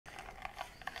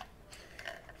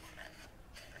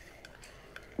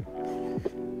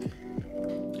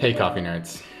Hey coffee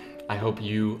nerds, I hope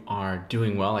you are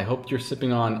doing well. I hope you're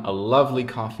sipping on a lovely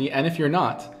coffee, and if you're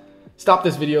not, stop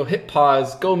this video, hit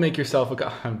pause, go make yourself a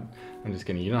coffee. I'm just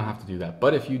kidding, you don't have to do that.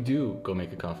 But if you do go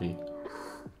make a coffee,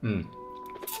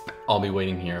 I'll be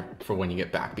waiting here for when you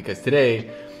get back, because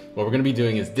today what we're gonna be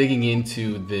doing is digging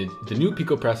into the new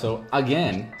Picopresso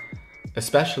again,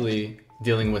 especially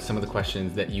dealing with some of the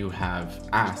questions that you have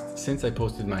asked since I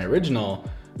posted my original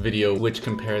video, which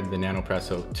compared the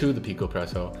Nanopresso to the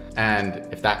Picopresso. And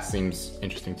if that seems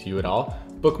interesting to you at all,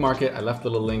 bookmark it. I left a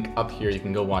little link up here. You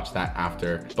can go watch that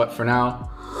after. But for now,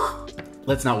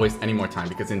 let's not waste any more time,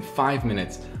 because in 5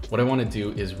 minutes, what I want to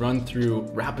do is run through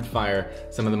rapid fire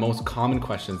some of the most common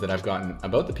questions that I've gotten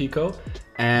about the Pico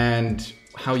and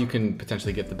how you can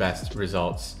potentially get the best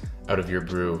results out of your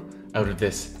brew, out of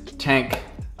this tank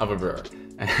of a brewer.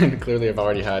 And clearly I've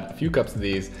already had a few cups of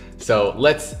these, so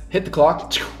let's hit the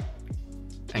clock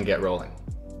and get rolling.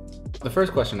 The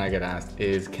first question I get asked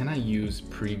is, can I use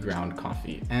pre-ground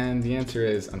coffee? And the answer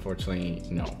is unfortunately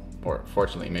no, or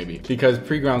fortunately maybe. Because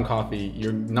pre-ground coffee,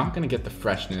 you're not gonna get the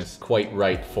freshness quite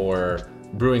right for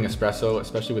brewing espresso,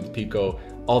 especially with the Pico,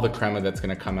 all the crema that's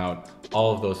gonna come out,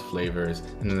 all of those flavors.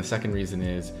 And then the second reason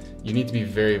is you need to be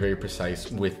very, very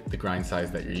precise with the grind size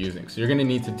that you're using. So you're gonna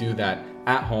need to do that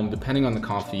at home, depending on the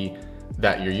coffee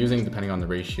that you're using, depending on the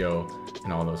ratio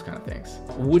and all those kind of things.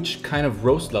 Which kind of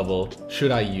roast level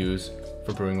should I use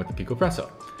for brewing with the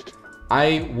Picopresso?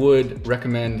 I would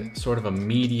recommend sort of a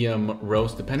medium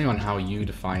roast, depending on how you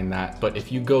define that. But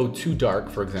if you go too dark,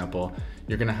 for example,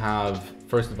 you're gonna have,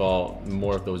 first of all,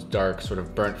 more of those dark sort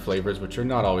of burnt flavors, which are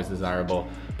not always desirable,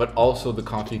 but also the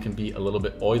coffee can be a little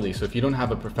bit oily. So if you don't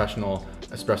have a professional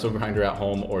espresso grinder at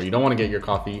home, or you don't wanna get your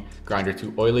coffee grinder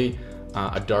too oily,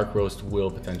 a dark roast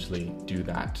will potentially do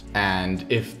that. And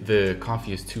if the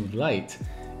coffee is too light,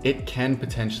 it can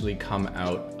potentially come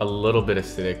out a little bit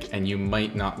acidic, and you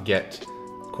might not get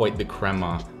quite the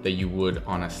crema that you would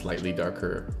on a slightly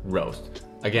darker roast.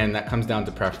 Again, that comes down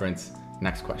to preference.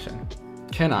 Next question.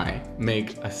 Can I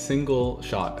make a single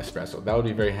shot espresso? That would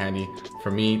be very handy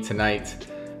for me tonight,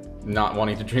 not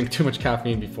wanting to drink too much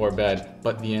caffeine before bed,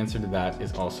 but the answer to that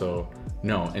is also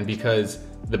no. And because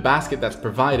the basket that's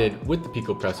provided with the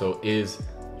Picopresso is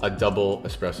a double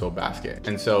espresso basket.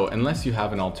 And so unless you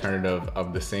have an alternative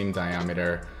of the same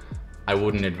diameter, I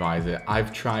wouldn't advise it.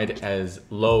 I've tried as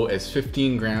low as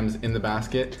 15 grams in the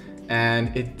basket,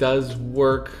 and it does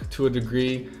work to a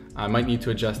degree. I might need to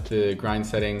adjust the grind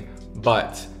setting,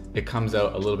 but it comes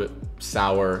out a little bit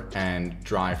sour and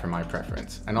dry for my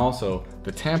preference. And also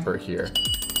the tamper here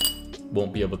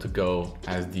won't be able to go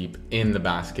as deep in the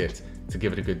basket to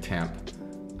give it a good tamp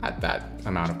at that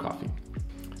amount of coffee.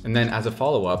 And then as a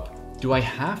follow-up, do I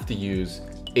have to use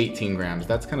 18 grams?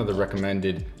 That's kind of the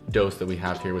recommended dose that we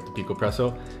have here with the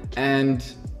Picopresso. And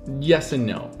yes and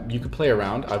no. You could play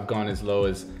around. I've gone as low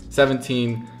as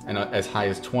 17 and as high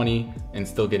as 20 and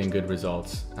still getting good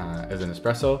results as an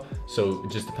espresso. So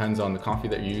it just depends on the coffee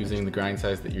that you're using, the grind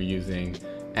size that you're using,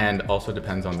 and also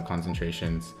depends on the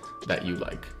concentrations that you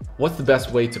like. What's the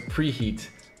best way to preheat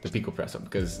the Picopresso?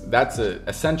 Because that's an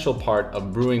essential part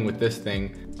of brewing with this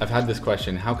thing. I've had this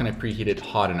question, how can I preheat it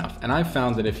hot enough? And I've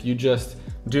found that if you just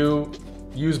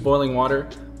use boiling water,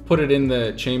 put it in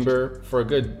the chamber for a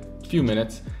good few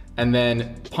minutes, and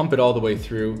then pump it all the way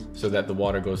through so that the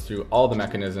water goes through all the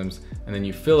mechanisms, and then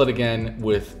you fill it again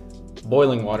with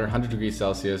boiling water, 100 degrees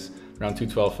Celsius, around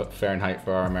 212 Fahrenheit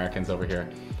for our Americans over here,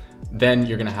 then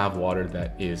you're gonna have water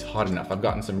that is hot enough. I've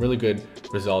gotten some really good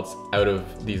results out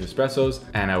of these espressos,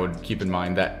 and I would keep in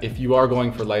mind that if you are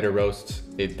going for lighter roasts,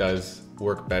 it does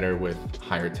work better with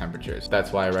higher temperatures.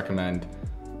 That's why I recommend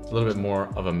a little bit more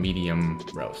of a medium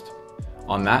roast.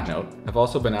 On that note, I've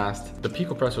also been asked, the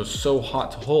Picopresso is so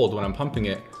hot to hold when I'm pumping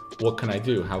it, what can I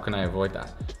do? How can I avoid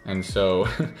that? And so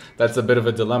that's a bit of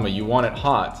a dilemma. You want it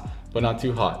hot, but not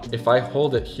too hot. If I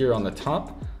hold it here on the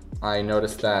top, I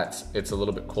notice that it's a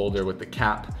little bit colder with the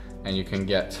cap, and you can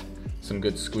get some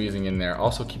good squeezing in there.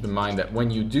 Also keep in mind that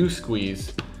when you do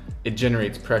squeeze, it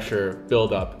generates pressure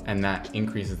buildup, and that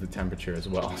increases the temperature as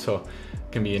well. So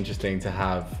it can be interesting to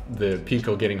have the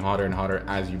Pico getting hotter and hotter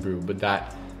as you brew, but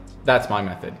that's my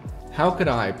method. How could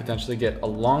I potentially get a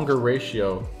longer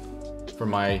ratio for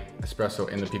my espresso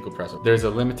in the Picopresso? There's a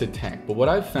limited tank, but what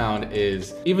I've found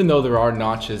is, even though there are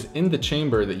notches in the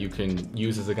chamber that you can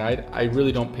use as a guide, I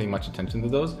really don't pay much attention to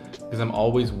those, because I'm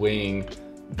always weighing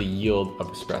the yield of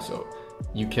espresso.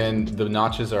 The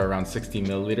notches are around 60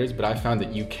 milliliters, but I found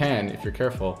that you can, if you're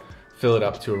careful, fill it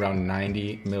up to around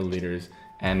 90 milliliters.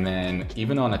 And then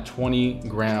even on a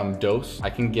 20-gram dose, I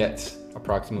can get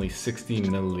approximately 60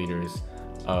 milliliters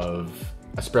of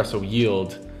espresso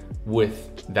yield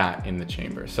with that in the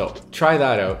chamber. So try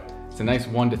that out. It's a nice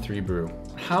 1 to 3 brew.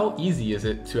 How easy is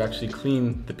it to actually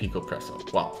clean the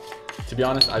Picopresso? Well, to be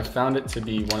honest, I've found it to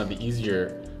be one of the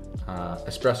easier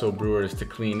espresso brewers to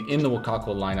clean in the Wacaco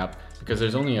lineup because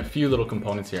there's only a few little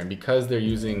components here. And because they're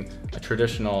using a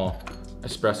traditional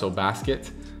espresso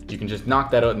basket, you can just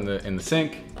knock that out in the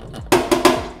sink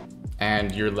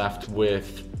and you're left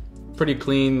with pretty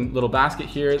clean little basket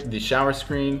here, the shower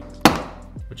screen,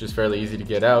 which is fairly easy to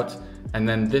get out. And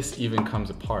then this even comes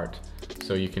apart.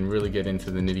 So you can really get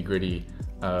into the nitty-gritty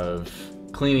of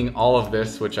cleaning all of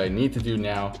this, which I need to do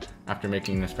now after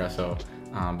making an espresso.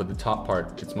 But the top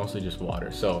part, it's mostly just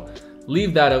water. So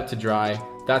leave that out to dry.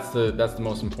 That's the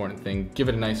most important thing. Give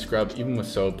it a nice scrub, even with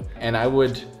soap. And I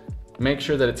would make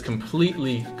sure that it's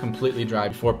completely dry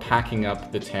before packing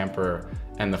up the tamper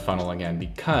and the funnel again,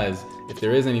 because if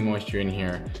there is any moisture in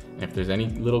here, and if there's any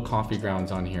little coffee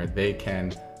grounds on here, they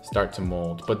can start to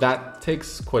mold. But that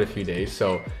takes quite a few days.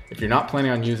 So if you're not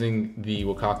planning on using the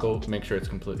Wacaco, make sure it's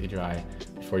completely dry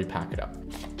before you pack it up.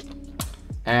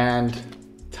 And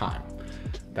time.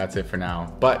 That's it for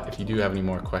now. But if you do have any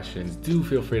more questions, do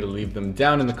feel free to leave them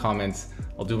down in the comments.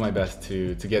 I'll do my best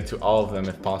to get to all of them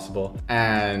if possible.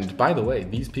 And by the way,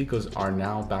 these Picos are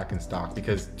now back in stock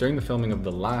because during the filming of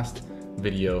the last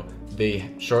video,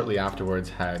 they shortly afterwards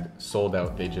had sold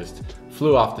out. They just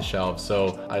flew off the shelves.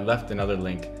 So I left another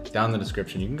link down in the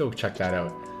description. You can go check that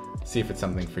out, see if it's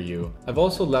something for you. I've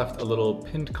also left a little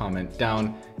pinned comment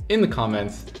down in the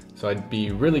comments, so I'd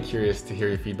be really curious to hear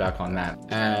your feedback on that.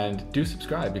 And do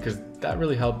subscribe because that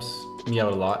really helps me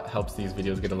out a lot, helps these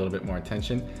videos get a little bit more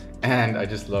attention, and I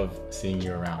just love seeing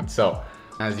you around. So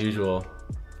as usual,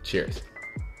 cheers.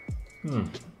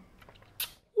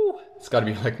 It's gotta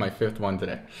be like my 5th one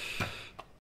today.